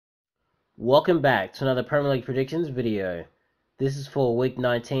Welcome back to another Premier League predictions video. This is for week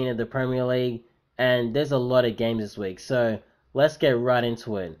 19 of the Premier League, and there's a lot of games this week, so let's get right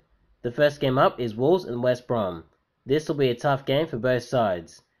into it. The first game up is Wolves and West Brom. This will be a tough game for both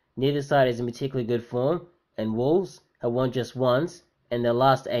sides. Neither side is in particularly good form, and Wolves have won just once in their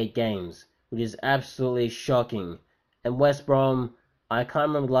last 8 games, which is absolutely shocking. And West Brom, I can't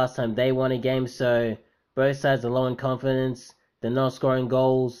remember the last time they won a game, so both sides are low in confidence. They're not scoring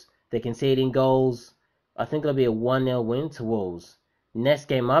goals. They're conceding goals. I think it'll be a 1-0 win to Wolves. Next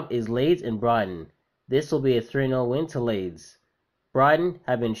game up is Leeds and Brighton. This will be a 3-0 win to Leeds. Brighton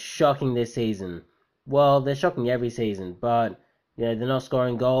have been shocking this season. Well, they're shocking every season, but they're not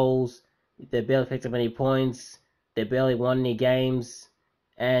scoring goals. They barely picked up any points. They barely won any games.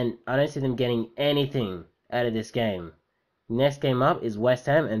 And I don't see them getting anything out of this game. Next game up is West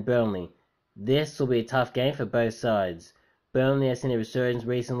Ham and Burnley. This will be a tough game for both sides. Burnley has seen a resurgence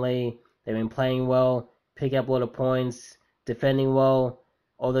recently. They've been playing well, picking up a lot of points, defending well,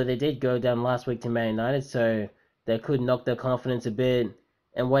 although they did go down last week to Man United, so they could knock their confidence a bit.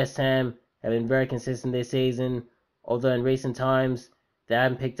 And West Ham have been very consistent this season, although in recent times they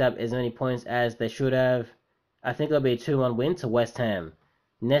haven't picked up as many points as they should have. I think it'll be a 2-1 win to West Ham.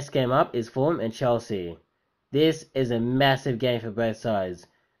 Next game up is Fulham and Chelsea. This is a massive game for both sides,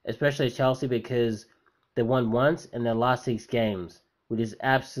 especially Chelsea because they won once in their last 6 games, which is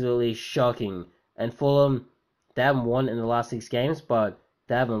absolutely shocking. And Fulham, they haven't won in the last 6 games, but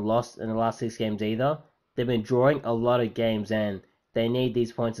they haven't lost in the last 6 games either. They've been drawing a lot of games, and they need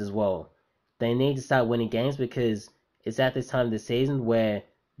these points as well. They need to start winning games because it's at this time of the season where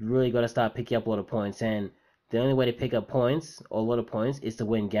you really got to start picking up a lot of points. And the only way to pick up points, or a lot of points, is to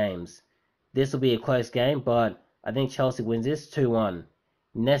win games. This will be a close game, but I think Chelsea wins this 2-1.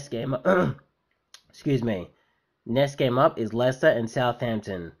 Next game Next game up is Leicester and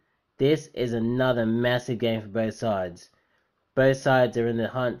Southampton. This is another massive game for both sides. Both sides are in the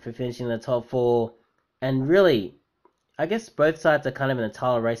hunt for finishing in the top 4, and really, I guess both sides are kind of in a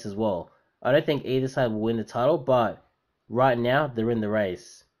title race as well. I don't think either side will win the title, but right now they're in the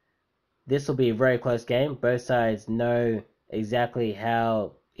race. This will be a very close game. Both sides know exactly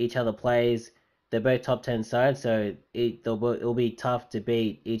how each other plays. They're both top 10 sides, so it'll be tough to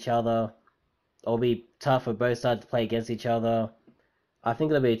beat each other. It'll be tough for both sides to play against each other. I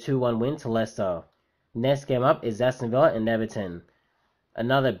think it'll be a 2-1 win to Leicester. Next game up is Aston Villa and Everton.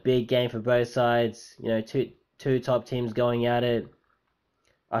 Another big game for both sides. Two top teams going at it.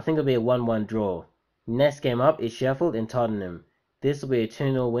 I think it'll be a 1-1 draw. Next game up is Sheffield and Tottenham. This will be a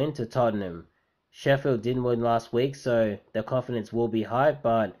 2-0 win to Tottenham. Sheffield didn't win last week, so their confidence will be high,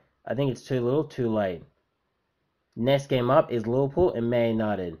 but I think it's too little, too late. Next game up is Liverpool and Man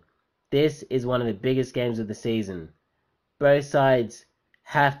United. This is one of the biggest games of the season. Both sides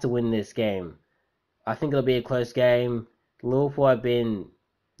have to win this game. I think it'll be a close game. Liverpool have been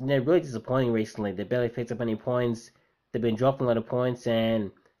really disappointing recently. They barely picked up any points. They've been dropping a lot of points,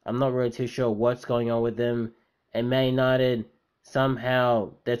 and I'm not really too sure what's going on with them. And Man United,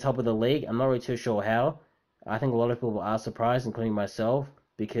 somehow, they're top of the league. I'm not really too sure how. I think a lot of people are surprised, including myself,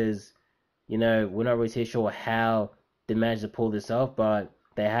 because, we're not really too sure how they managed to pull this off, but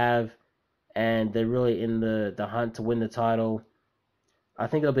they have. And they're really in the hunt to win the title. I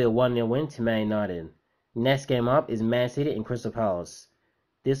think it'll be a 1-0 win to Man United. Next game up is Man City and Crystal Palace.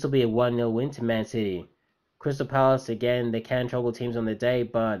 This will be a 1-0 win to Man City. Crystal Palace, again, they can trouble teams on the day,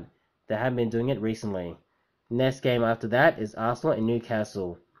 but they haven't been doing it recently. Next game after that is Arsenal and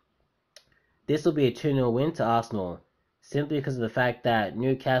Newcastle. This will be a 2-0 win to Arsenal, simply because of the fact that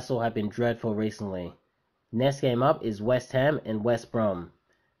Newcastle have been dreadful recently. Next game up is West Ham and West Brom.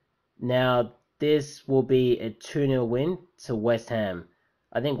 Now, this will be a 2-0 win to West Ham.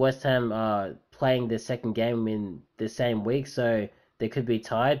 I think West Ham are playing their second game in the same week, so they could be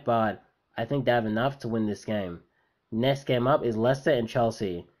tied, but I think they have enough to win this game. Next game up is Leicester and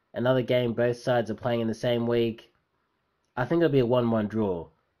Chelsea. Another game both sides are playing in the same week. I think it'll be a 1-1 draw.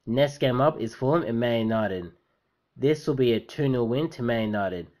 Next game up is Fulham and Man United. This will be a 2-0 win to Man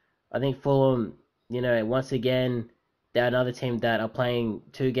United. I think Fulham, once again, they're another team that are playing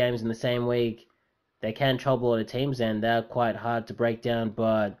 2 games in the same week. They can trouble a lot of teams, and they're quite hard to break down,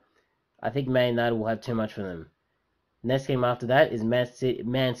 but I think Man United will have too much for them. Next game after that is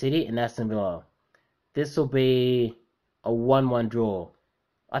Man City and Aston Villa. This will be a 1-1 draw.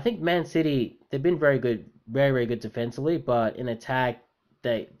 I think Man City, they've been very good, very, very good defensively, but in attack,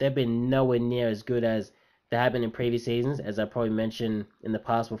 they've been nowhere near as good as they have been in previous seasons, as I probably mentioned in the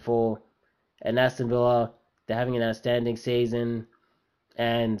past before. And Aston Villa, they're having an outstanding season,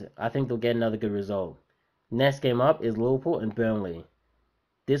 and I think they'll get another good result. Next game up is Liverpool and Burnley.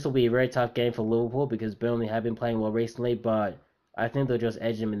 This will be a very tough game for Liverpool because Burnley have been playing well recently, but I think they'll just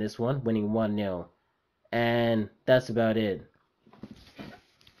edge them in this one, winning 1-0. And that's about it.